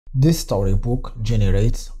This storybook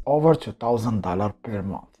generates over $2,000 per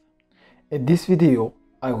month. In this video,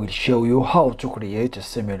 I will show you how to create a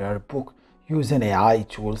similar book using AI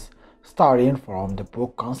tools, starting from the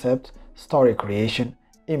book concept, story creation,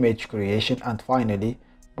 image creation, and finally,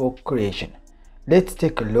 book creation. Let's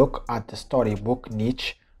take a look at the storybook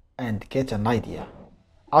niche and get an idea.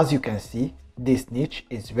 As you can see, this niche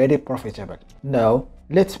is very profitable. Now,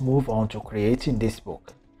 let's move on to creating this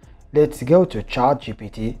book. Let's go to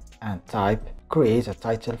ChatGPT and type create a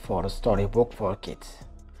title for a storybook for kids.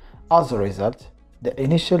 As a result, the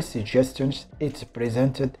initial suggestions it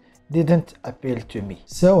presented didn't appeal to me.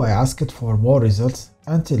 So I asked for more results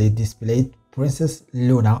until it displayed Princess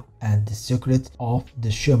Luna and the Secret of the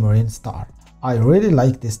Shimmering Star. I really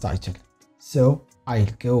like this title, so I'll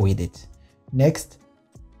go with it. Next,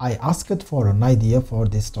 I asked for an idea for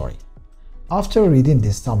this story. After reading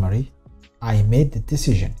this summary, I made the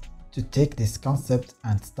decision to take this concept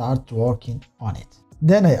and start working on it.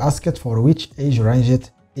 Then I asked for which age range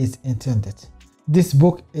it is intended. This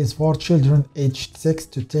book is for children aged 6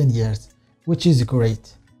 to 10 years, which is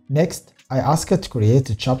great. Next, I asked to create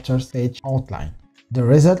a chapters page outline. The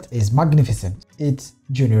result is magnificent. It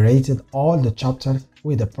generated all the chapters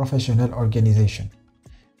with a professional organization.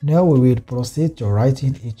 Now we will proceed to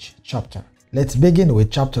writing each chapter. Let's begin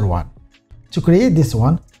with chapter 1. To create this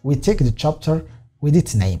one, we take the chapter with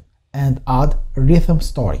its name and add a rhythm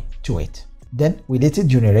story to it. Then we let it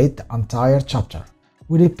generate the entire chapter.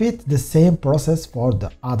 We repeat the same process for the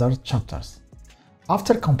other chapters.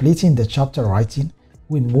 After completing the chapter writing,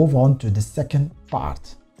 we move on to the second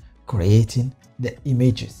part, creating the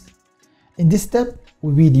images. In this step,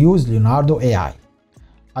 we will use Leonardo AI.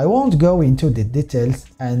 I won't go into the details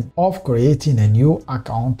of creating a new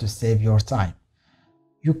account to save your time.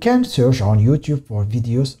 You can search on YouTube for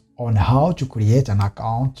videos on how to create an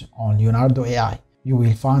account on Leonardo AI. You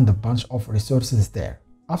will find a bunch of resources there.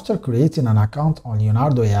 After creating an account on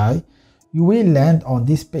Leonardo AI, you will land on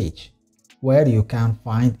this page where you can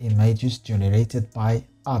find images generated by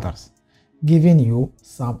others, giving you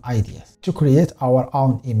some ideas. To create our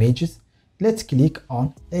own images, let's click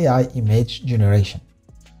on AI image generation.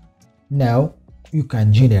 Now you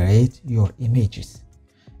can generate your images.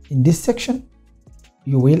 In this section,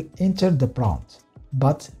 you will enter the prompt,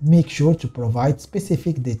 but make sure to provide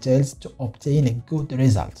specific details to obtain a good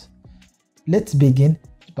result. Let's begin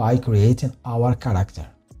by creating our character,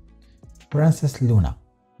 Princess Luna,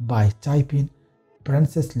 by typing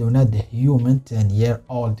Princess Luna, the human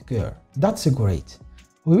 10-year-old girl. That's great.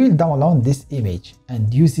 We will download this image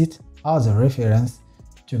and use it as a reference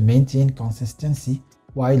to maintain consistency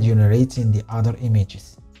while generating the other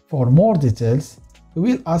images. For more details,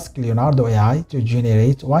 we will ask Leonardo AI to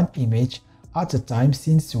generate one image at a time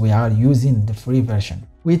since we are using the free version,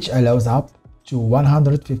 which allows up to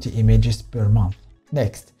 150 images per month.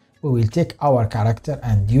 Next, we will take our character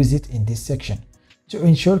and use it in this section to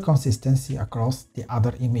ensure consistency across the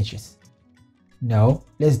other images. Now,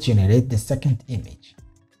 let's generate the second image.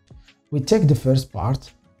 We take the first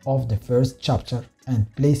part of the first chapter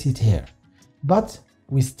and place it here, but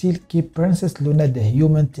we still keep Princess Luna, the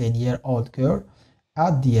human 10-year-old girl.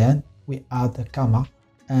 At the end, we add a comma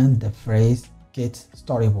and the phrase Kids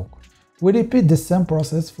Storybook. We repeat the same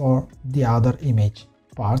process for the other image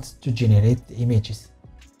parts to generate the images.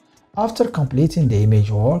 After completing the image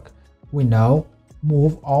work, we now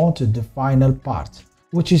move on to the final part,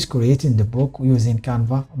 which is creating the book using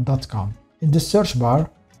canva.com. In the search bar,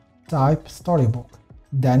 type storybook,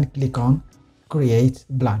 then click on create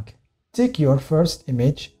blank. Take your first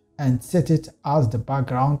image and set it as the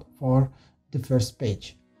background for the first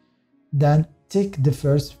page. Then take the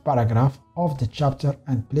first paragraph of the chapter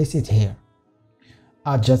and place it here.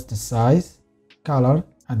 Adjust the size, color,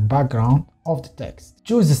 and background of the text.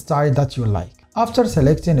 Choose the style that you like. After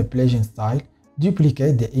selecting a pleasing style,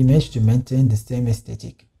 duplicate the image to maintain the same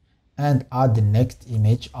aesthetic and add the next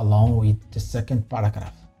image along with the second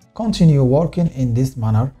paragraph. Continue working in this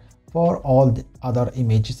manner for all the other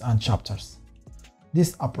images and chapters.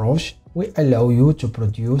 This approach will allow you to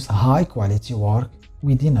produce high quality work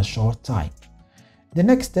within a short time. The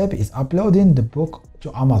next step is uploading the book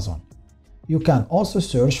to Amazon. You can also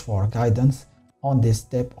search for guidance on this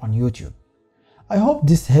step on YouTube. I hope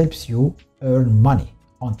this helps you earn money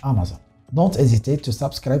on Amazon. Don't hesitate to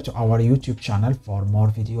subscribe to our YouTube channel for more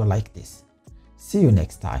videos like this. See you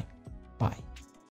next time. Bye.